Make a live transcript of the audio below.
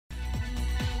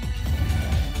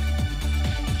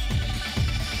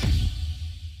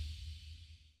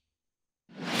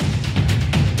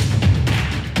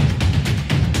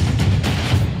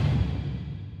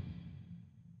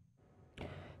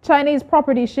Chinese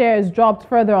property shares dropped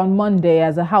further on Monday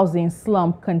as a housing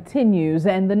slump continues,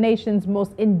 and the nation's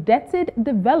most indebted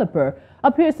developer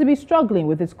appears to be struggling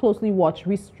with its closely watched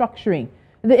restructuring.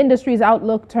 The industry's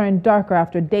outlook turned darker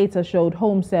after data showed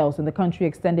home sales in the country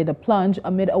extended a plunge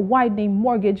amid a widening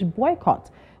mortgage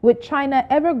boycott, with China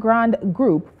Evergrande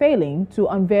Group failing to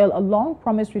unveil a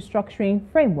long-promised restructuring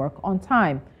framework on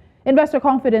time. Investor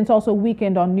confidence also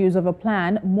weakened on news of a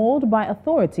plan mulled by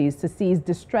authorities to seize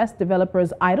distressed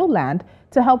developers' idle land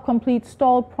to help complete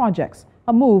stalled projects,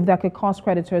 a move that could cost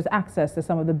creditors access to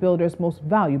some of the builders' most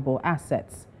valuable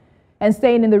assets. And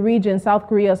staying in the region, South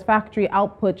Korea's factory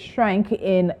output shrank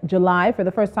in July for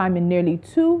the first time in nearly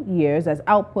 2 years as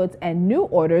outputs and new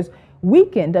orders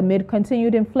weakened amid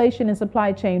continued inflation and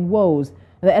supply chain woes.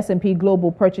 The S&P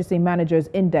Global Purchasing Managers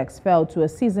Index fell to a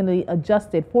seasonally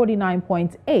adjusted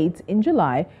 49.8 in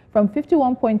July from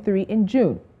 51.3 in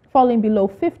June, falling below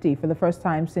 50 for the first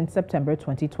time since September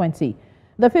 2020.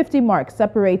 The 50 mark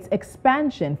separates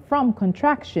expansion from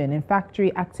contraction in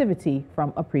factory activity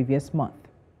from a previous month.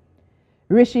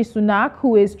 Rishi Sunak,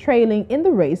 who is trailing in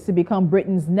the race to become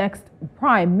Britain's next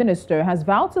Prime Minister, has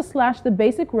vowed to slash the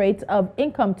basic rate of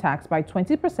income tax by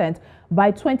 20% by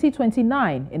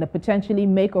 2029 in a potentially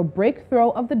make-or-break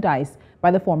throw of the dice by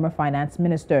the former finance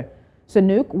minister.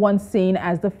 Sunak, once seen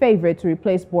as the favorite to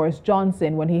replace Boris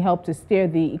Johnson when he helped to steer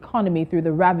the economy through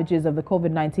the ravages of the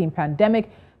COVID-19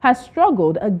 pandemic, has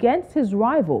struggled against his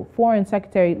rival, Foreign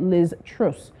Secretary Liz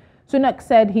Truss. Sunak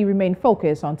said he remained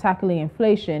focused on tackling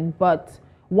inflation, but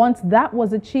once that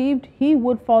was achieved, he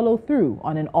would follow through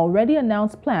on an already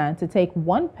announced plan to take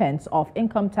 1 pence off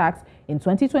income tax in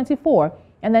 2024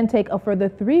 and then take a further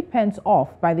 3 pence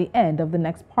off by the end of the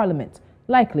next parliament,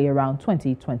 likely around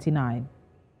 2029.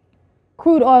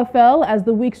 Crude oil fell as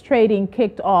the week's trading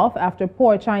kicked off after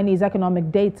poor Chinese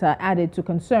economic data added to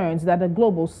concerns that a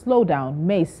global slowdown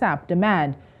may sap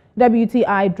demand.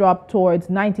 WTI dropped towards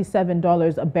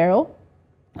 $97 a barrel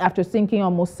after sinking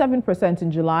almost 7%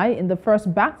 in July in the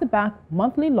first back-to-back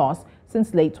monthly loss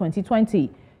since late 2020.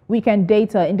 Weekend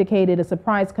data indicated a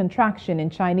surprise contraction in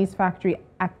Chinese factory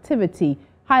activity,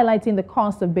 highlighting the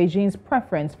cost of Beijing's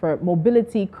preference for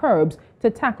mobility curbs to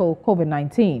tackle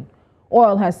COVID-19.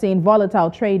 Oil has seen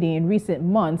volatile trading in recent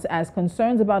months as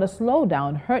concerns about a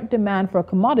slowdown hurt demand for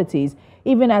commodities,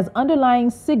 even as underlying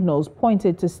signals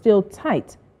pointed to still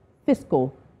tight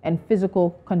fiscal and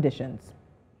physical conditions.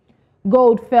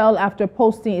 Gold fell after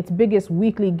posting its biggest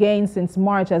weekly gain since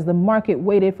March as the market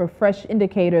waited for fresh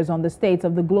indicators on the state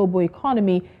of the global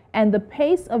economy and the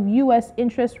pace of U.S.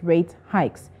 interest rate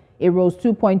hikes. It rose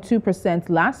 2.2%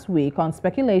 last week on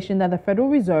speculation that the Federal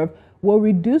Reserve will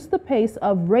reduce the pace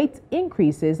of rate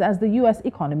increases as the U.S.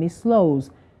 economy slows.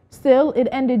 Still, it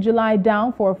ended July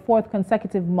down for a fourth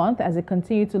consecutive month as it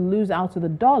continued to lose out to the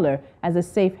dollar as a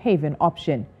safe haven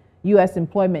option. U.S.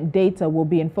 employment data will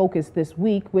be in focus this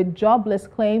week, with jobless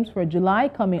claims for July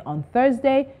coming on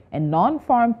Thursday and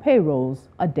non-farm payrolls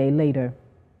a day later.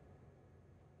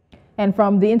 And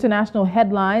from the international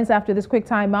headlines, after this quick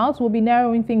timeout, we'll be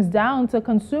narrowing things down to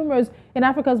consumers in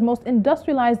Africa's most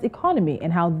industrialized economy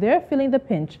and how they're feeling the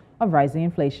pinch of rising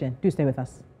inflation. Do stay with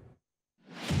us.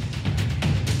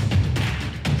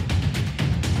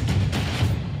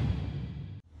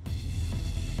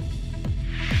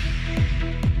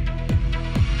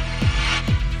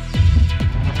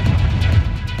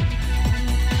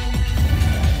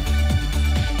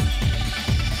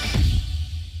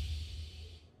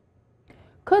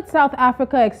 Could South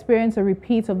Africa experience a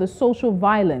repeat of the social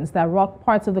violence that rocked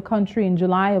parts of the country in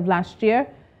July of last year?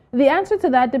 The answer to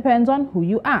that depends on who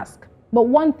you ask. But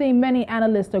one thing many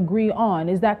analysts agree on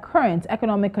is that current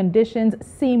economic conditions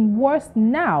seem worse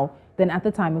now than at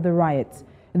the time of the riots.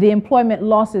 The employment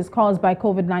losses caused by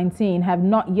COVID-19 have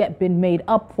not yet been made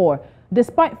up for,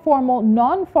 despite formal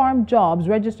non-farm jobs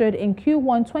registered in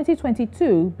Q1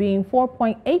 2022 being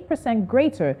 4.8%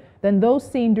 greater than those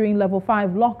seen during Level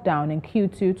 5 lockdown in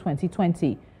Q2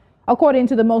 2020. According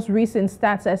to the most recent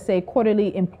Stats SA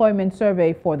quarterly employment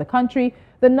survey for the country,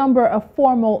 the number of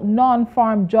formal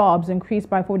non-farm jobs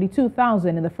increased by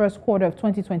 42,000 in the first quarter of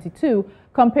 2022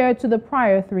 compared to the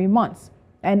prior 3 months.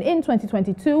 And in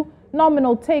 2022,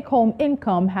 nominal take-home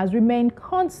income has remained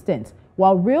constant,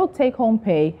 while real take-home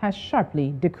pay has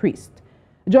sharply decreased.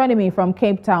 Joining me from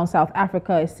Cape Town, South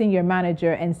Africa, is Senior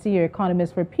Manager and Senior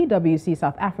Economist for PwC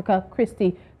South Africa,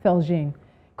 Christie Viljoen.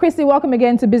 Christie, welcome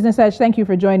again to Business Edge. Thank you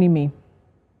for joining me.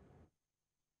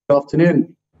 Good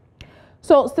afternoon.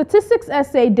 So Statistics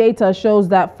SA data shows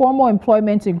that formal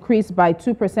employment increased by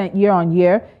 2% year on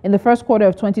year in the first quarter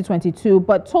of 2022,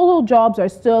 but total jobs are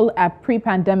still at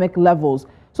pre-pandemic levels.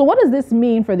 So what does this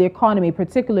mean for the economy,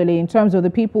 particularly in terms of the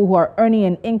people who are earning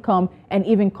an income and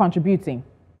even contributing?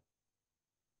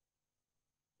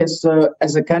 Yes, so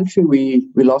as a country, we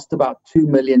lost about 2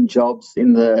 million jobs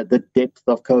in the depth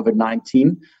of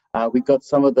COVID-19. We got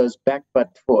some of those back,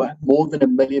 but for more than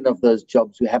 1 million of those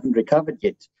jobs, we haven't recovered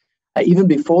yet. Even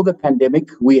before the pandemic,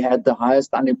 we had the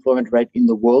highest unemployment rate in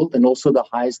the world and also the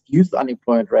highest youth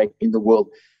unemployment rate in the world.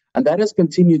 And that has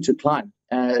continued to climb.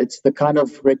 It's the kind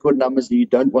of record numbers that you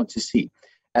don't want to see.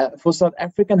 For South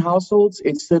African households,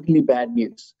 it's certainly bad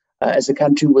news. As a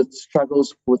country with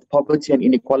struggles with poverty and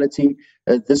inequality,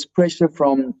 this pressure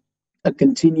from a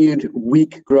continued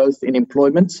weak growth in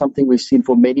employment, something we've seen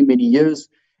for many, many years,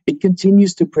 it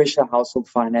continues to pressure household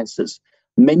finances.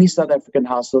 Many South African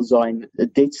households are in a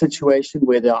debt situation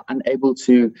where they are unable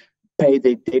to pay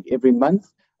their debt every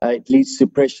month. It leads to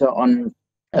pressure on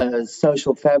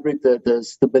social fabric, the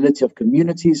stability of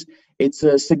communities. It's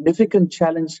a significant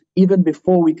challenge even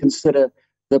before we consider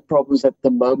the problems at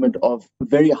the moment of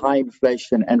very high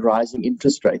inflation and rising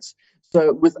interest rates.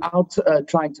 So without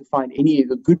trying to find any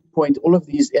good point, all of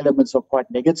these elements are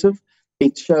quite negative.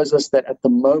 It shows us that at the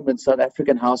moment, South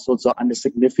African households are under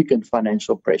significant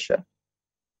financial pressure.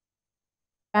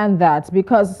 And that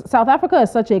because South Africa is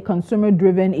such a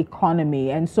consumer-driven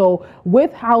economy. And so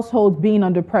with households being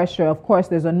under pressure, of course,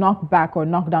 there's a knockback or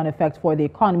knockdown effect for the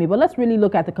economy. But let's really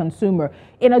look at the consumer.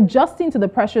 In adjusting to the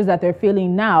pressures that they're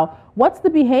feeling now, what's the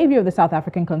behavior of the South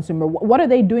African consumer? What are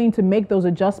they doing to make those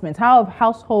adjustments? How have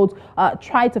households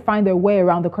tried to find their way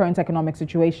around the current economic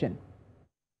situation?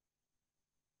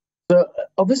 So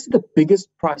obviously the biggest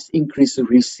price increase that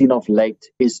we've seen of late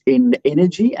is in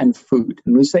energy and food.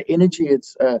 And when we say energy,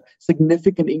 it's a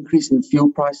significant increase in fuel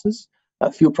prices.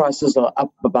 Fuel prices are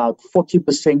up about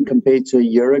 40% compared to a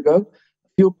year ago.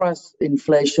 Fuel price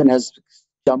inflation has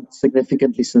jumped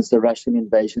significantly since the Russian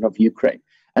invasion of Ukraine.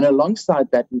 And alongside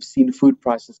that, we've seen food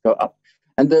prices go up.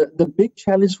 And the big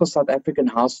challenge for South African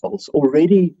households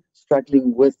already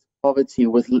struggling with poverty,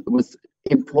 with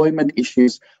employment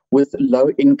issues, with low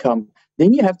income,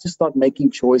 then you have to start making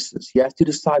choices. You have to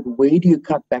decide where do you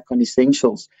cut back on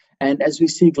essentials. And as we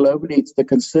see globally, it's the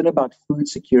concern about food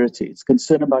security. It's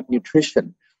concern about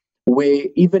nutrition, where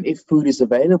even if food is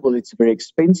available, it's very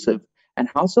expensive. And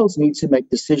households need to make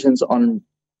decisions on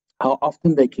how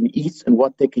often they can eat and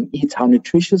what they can eat, how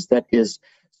nutritious that is.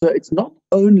 So it's not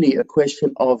only a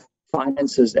question of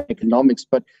finances and economics,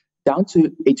 but down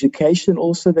to education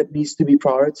also that needs to be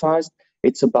prioritized.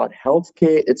 It's about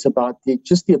healthcare. It's about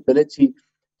just the ability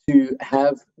to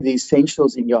have the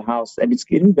essentials in your house. And it's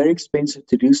getting very expensive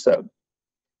to do so.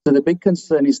 So the big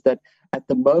concern is that at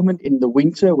the moment in the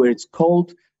winter where it's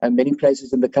cold and many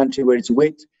places in the country where it's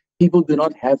wet, people do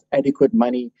not have adequate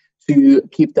money to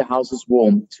keep their houses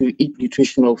warm, to eat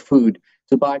nutritional food,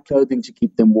 to buy clothing to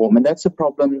keep them warm. And that's a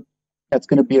problem that's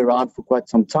going to be around for quite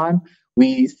some time.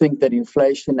 We think that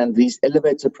inflation and these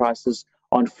elevated prices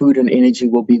on food and energy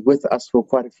will be with us for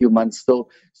quite a few months still.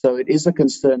 So it is a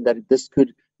concern that this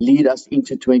could lead us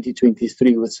into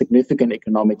 2023 with significant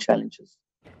economic challenges.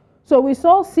 So we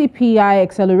saw CPI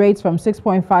accelerate from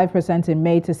 6.5% in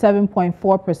May to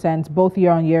 7.4% both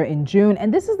year on year in June.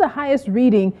 And this is the highest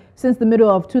reading since the middle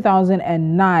of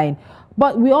 2009.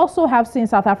 But we also have seen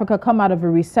South Africa come out of a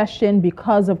recession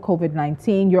because of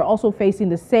COVID-19. You're also facing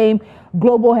the same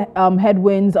global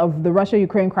headwinds of the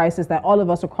Russia-Ukraine crisis that all of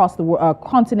us across the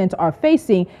continent are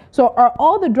facing. So are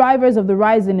all the drivers of the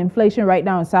rise in inflation right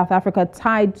now in South Africa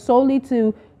tied solely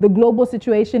to the global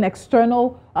situation,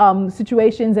 external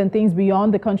situations and things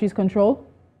beyond the country's control?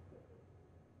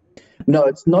 No,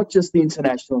 it's not just the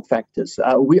international factors.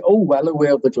 We're all well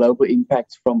aware of the global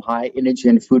impacts from high energy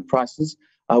and food prices.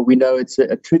 We know it's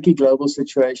a tricky global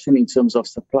situation in terms of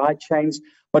supply chains,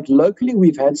 but locally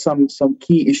we've had some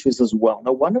key issues as well.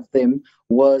 Now, one of them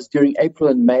was during April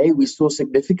and May, we saw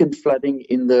significant flooding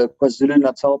in the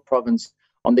KwaZulu-Natal province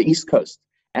on the East Coast.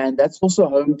 And that's also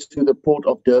home to the port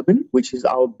of Durban, which is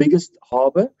our biggest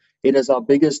harbor. It is our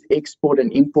biggest export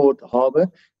and import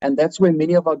harbor. And that's where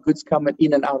many of our goods come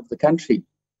in and out of the country.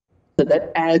 So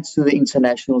that adds to the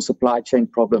international supply chain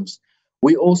problems.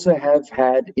 We also have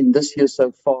had in this year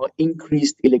so far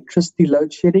increased electricity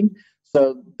load shedding.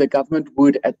 So the government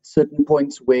would at certain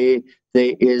points where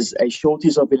there is a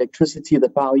shortage of electricity, the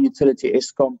power utility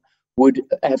Eskom would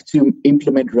have to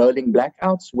implement rolling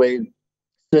blackouts where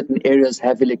certain areas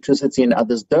have electricity and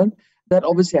others don't. That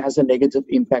obviously has a negative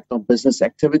impact on business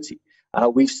activity.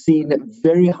 We've seen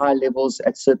very high levels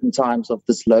at certain times of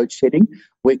this load shedding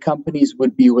where companies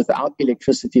would be without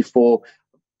electricity for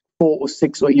 4 or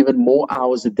 6 or even more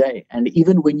hours a day. And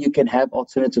even when you can have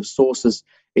alternative sources,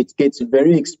 it gets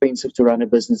very expensive to run a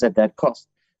business at that cost.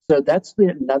 So that's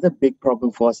another big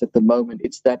problem for us at the moment.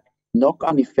 It's that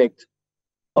knock-on effect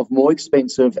of more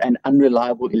expensive and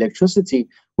unreliable electricity,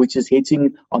 which is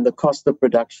hitting on the cost of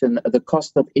production, the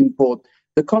cost of import,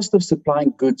 the cost of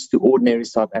supplying goods to ordinary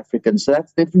South Africans. So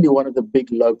that's definitely one of the big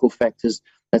local factors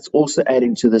that's also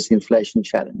adding to this inflation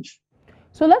challenge.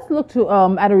 So let's look to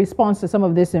at a response to some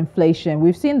of this inflation.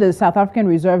 We've seen the South African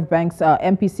Reserve Bank's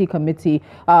MPC committee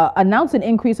announce an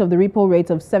increase of the repo rate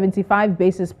of 75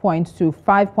 basis points to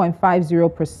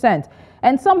 5.50%.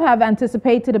 And some have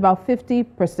anticipated about 50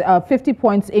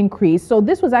 points increase. So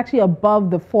this was actually above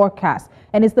the forecast.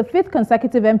 And it's the fifth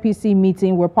consecutive MPC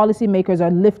meeting where policymakers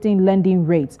are lifting lending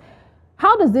rates.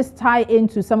 How does this tie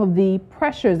into some of the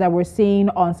pressures that we're seeing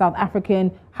on South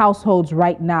African households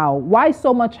right now? Why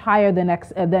so much higher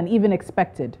than even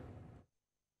expected?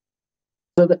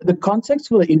 So the context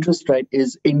for the interest rate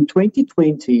is in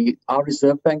 2020, our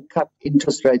Reserve Bank cut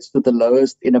interest rates to the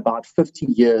lowest in about 50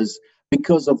 years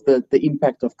because of the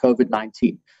impact of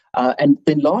COVID-19. And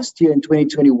then last year in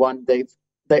 2021, they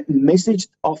messaged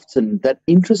often that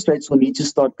interest rates will need to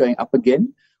start going up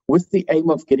again, with the aim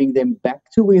of getting them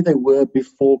back to where they were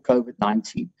before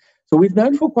COVID-19. So we've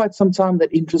known for quite some time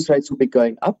that interest rates will be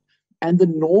going up, and the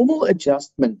normal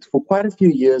adjustment for quite a few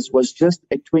years was just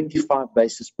at 25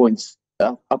 basis points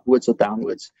upwards or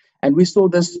downwards. And we saw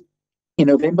this in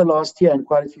November last year and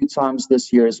quite a few times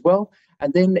this year as well.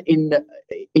 And then in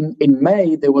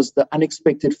May, there was the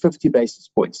unexpected 50 basis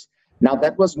points. Now,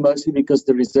 that was mostly because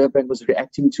the Reserve Bank was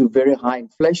reacting to very high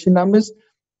inflation numbers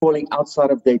falling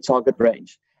outside of their target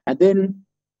range. And then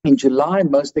in July,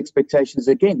 most expectations,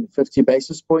 again, 50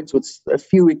 basis points, with a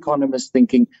few economists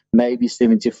thinking maybe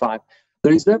 75. The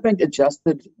Reserve Bank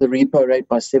adjusted the repo rate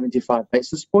by 75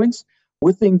 basis points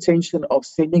with the intention of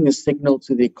sending a signal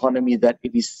to the economy that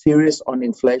it is serious on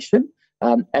inflation.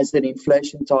 As an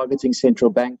inflation targeting central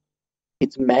bank,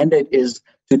 its mandate is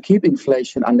to keep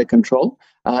inflation under control.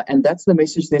 And that's the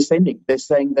message they're sending. They're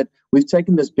saying that we've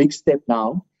taken this big step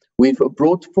now. We've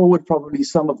brought forward probably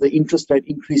some of the interest rate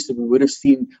increases we would have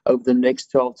seen over the next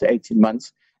 12 to 18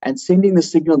 months and sending the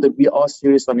signal that we are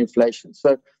serious on inflation.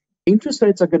 So interest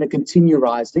rates are going to continue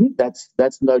rising. That's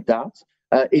no doubt.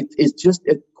 It is just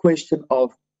a question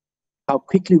of how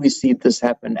quickly we see this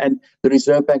happen. And the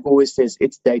Reserve Bank always says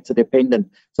it's data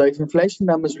dependent. So if inflation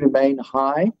numbers remain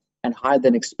high and higher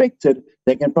than expected,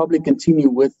 they can probably continue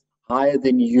with higher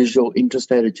than usual interest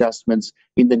rate adjustments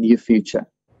in the near future.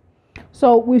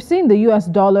 So we've seen the US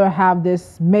dollar have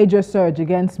this major surge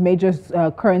against major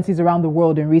currencies around the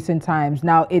world in recent times.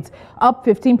 Now it's up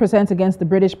 15% against the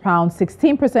British pound,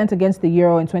 16% against the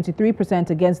euro, and 23%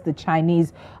 against the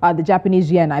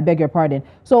Japanese yen, I beg your pardon.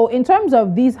 So in terms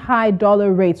of these high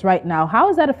dollar rates right now, how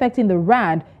is that affecting the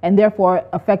rand and therefore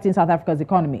affecting South Africa's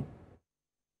economy?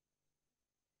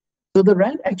 So the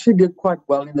rand actually did quite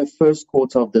well in the first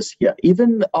quarter of this year.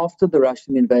 Even after the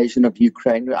Russian invasion of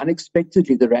Ukraine,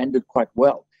 unexpectedly, the rand did quite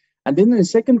well. And then in the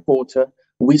second quarter,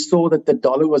 we saw that the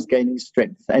dollar was gaining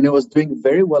strength and it was doing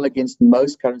very well against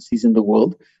most currencies in the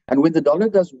world. And when the dollar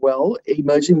does well,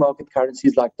 emerging market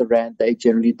currencies like the rand, they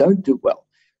generally don't do well.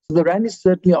 So the rand is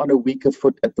certainly on a weaker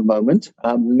foot at the moment.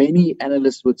 Many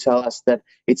analysts would tell us that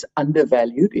it's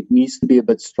undervalued. It needs to be a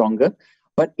bit stronger.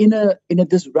 But in a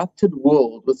disrupted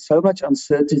world with so much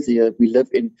uncertainty that we live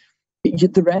in,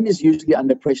 the rand is usually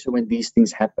under pressure when these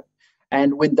things happen.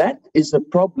 And when that is a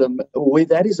problem,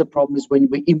 is when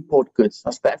we import goods.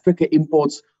 South Africa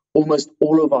imports almost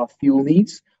all of our fuel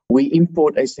needs. We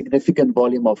import a significant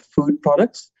volume of food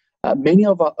products. Many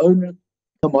of our own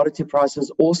commodity prices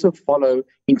also follow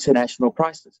international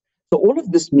prices. So all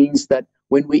of this means that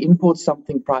when we import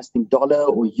something priced in dollar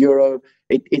or euro,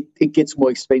 it gets more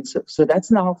expensive. So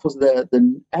that's now for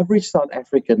the average South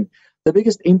African, the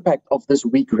biggest impact of this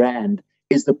weak rand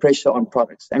is the pressure on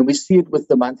products. And we see it with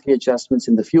the monthly adjustments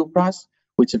in the fuel price,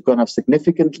 which have gone up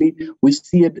significantly. We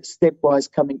see it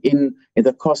stepwise coming in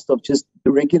the cost of just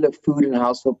the regular food and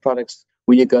household products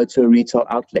when you go to a retail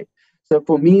outlet. So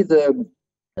for me,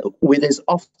 where there's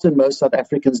often most South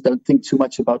Africans don't think too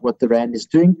much about what the rand is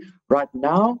doing. Right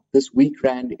now, this weak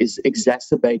rand is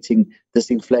exacerbating this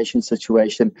inflation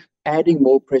situation, adding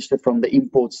more pressure from the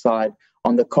import side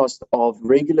on the cost of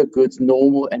regular goods,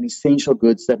 normal and essential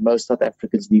goods that most South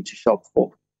Africans need to shop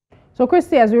for. So,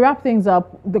 Christie, as we wrap things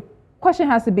up, the question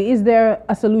has to be, is there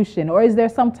a solution or is there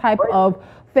some type of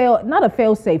not a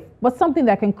fail-safe, but something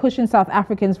that can cushion South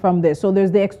Africans from this? So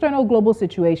there's the external global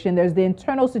situation, there's the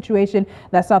internal situation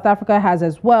that South Africa has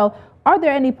as well. Are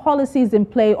there any policies in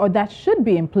play or that should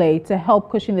be in play to help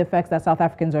cushion the effects that South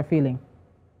Africans are feeling?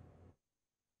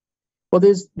 Well,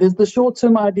 there's the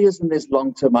short-term ideas and there's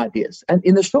long-term ideas. And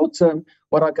in the short term,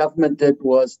 what our government did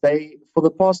was for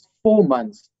the past 4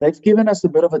 months, they've given us a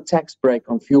bit of a tax break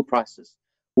on fuel prices,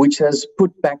 which has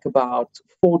put back about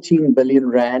 14 billion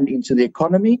rand into the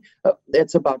economy.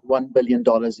 That's about $1 billion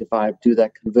if I do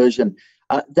that conversion.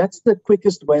 That's the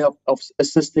quickest way of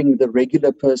assisting the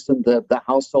regular person, the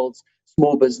households,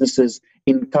 small businesses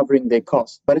in covering their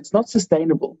costs. But it's not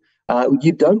sustainable.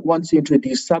 You don't want to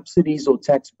introduce subsidies or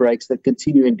tax breaks that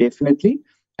continue indefinitely,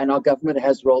 and our government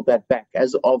has rolled that back.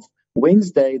 As of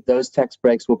Wednesday, those tax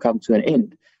breaks will come to an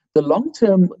end. The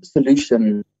long-term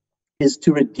solution is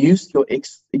to reduce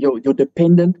your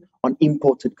dependence on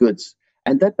imported goods,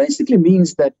 and that basically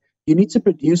means that you need to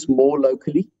produce more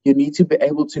locally. You need to be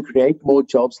able to create more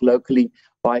jobs locally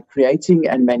by creating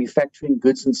and manufacturing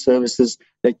goods and services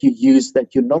that you use,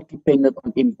 that you're not dependent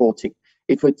on importing.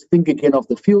 If we think again of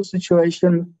the fuel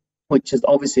situation, which is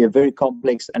obviously a very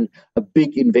complex and a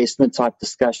big investment type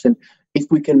discussion, if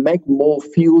we can make more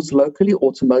fuels locally,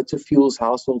 automotive fuels,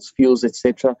 households fuels,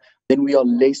 etc., then we are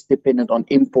less dependent on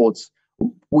imports,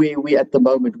 where we at the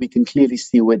moment, we can clearly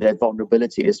see where that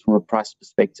vulnerability is from a price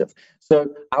perspective.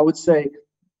 So I would say,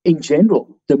 in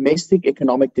general, domestic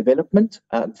economic development,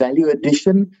 value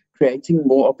addition, creating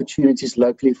more opportunities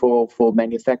locally for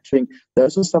manufacturing,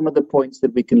 those are some of the points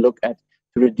that we can look at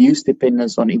to reduce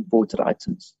dependence on imported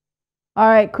items. All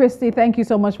right, Christie, thank you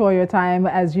so much for your time.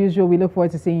 As usual, we look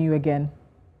forward to seeing you again.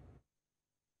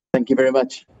 Thank you very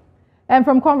much. And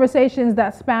from conversations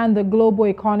that span the global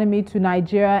economy to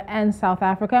Nigeria and South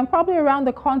Africa, and probably around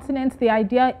the continent, the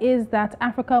idea is that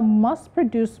Africa must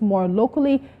produce more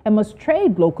locally and must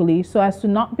trade locally so as to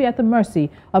not be at the mercy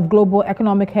of global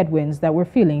economic headwinds that we're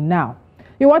feeling now.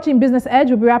 You're watching Business Edge.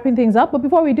 We'll be wrapping things up. But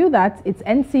before we do that, it's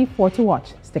NC4 to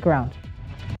watch. Stick around.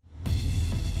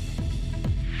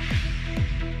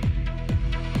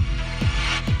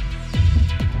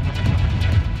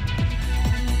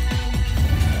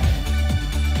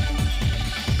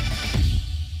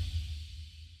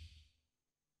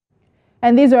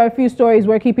 And these are a few stories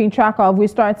we're keeping track of. We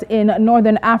start in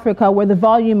Northern Africa, where the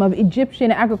volume of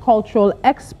Egyptian agricultural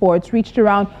exports reached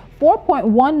around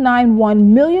 4.191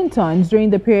 million tons during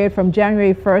the period from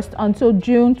January 1st until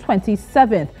June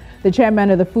 27th. The chairman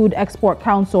of the Food Export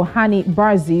Council, Hani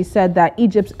Barzi, said that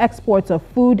Egypt's exports of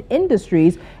food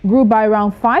industries grew by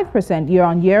around 5%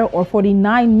 year-on-year, or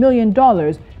 $49 million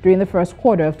during the first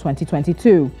quarter of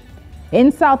 2022. In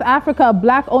South Africa,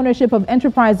 black ownership of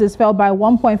enterprises fell by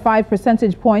 1.5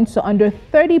 percentage points to under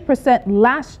 30%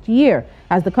 last year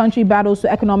as the country battles to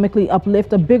economically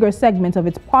uplift a bigger segment of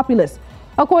its populace.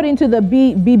 According to the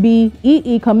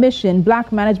BBEE Commission,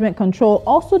 black management control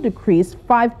also decreased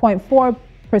 5.4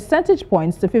 percentage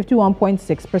points to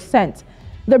 51.6%.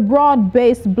 The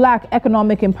Broad-Based Black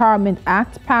Economic Empowerment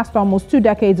Act, passed almost 2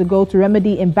 decades ago to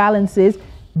remedy imbalances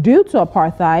due to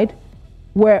apartheid,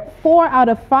 where 4 out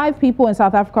of 5 people in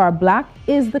South Africa are black,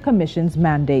 is the Commission's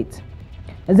mandate.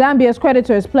 Zambia's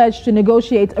creditors pledged to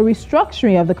negotiate a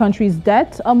restructuring of the country's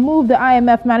debt, a move the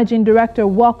IMF managing director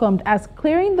welcomed as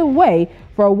clearing the way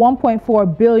for a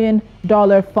 $1.4 billion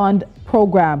fund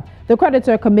program. The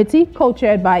creditor committee,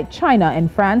 co-chaired by China and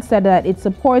France, said that it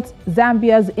supports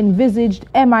Zambia's envisaged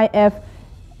MIF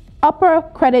Upper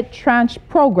Credit Tranche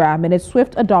program and its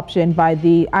swift adoption by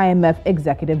the IMF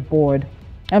Executive Board.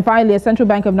 And finally, a Central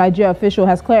Bank of Nigeria official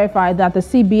has clarified that the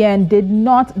CBN did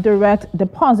not direct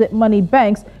deposit money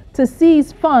banks to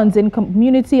seize funds in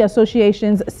community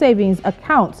associations' savings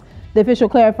accounts. The official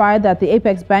clarified that the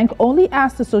Apex Bank only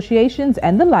asked associations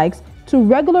and the likes to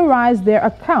regularize their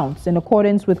accounts in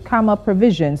accordance with CAMA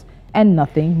provisions and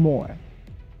nothing more.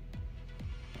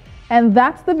 And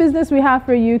that's the business we have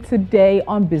for you today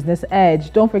on Business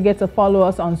Edge. Don't forget to follow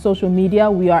us on social media.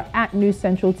 We are at News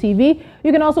Central TV.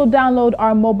 You can also download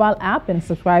our mobile app and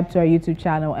subscribe to our YouTube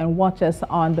channel and watch us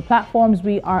on the platforms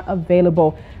we are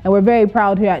available. And we're very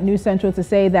proud here at News Central to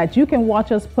say that you can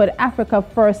watch us put Africa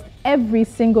first every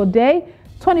single day,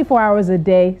 24 hours a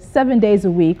day, 7 days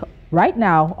a week, right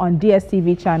now on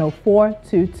DSTV channel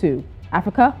 422.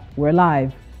 Africa, we're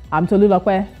live. I'm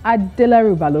Tolulope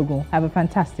Adeleru-Balogun. Have a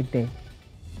fantastic day.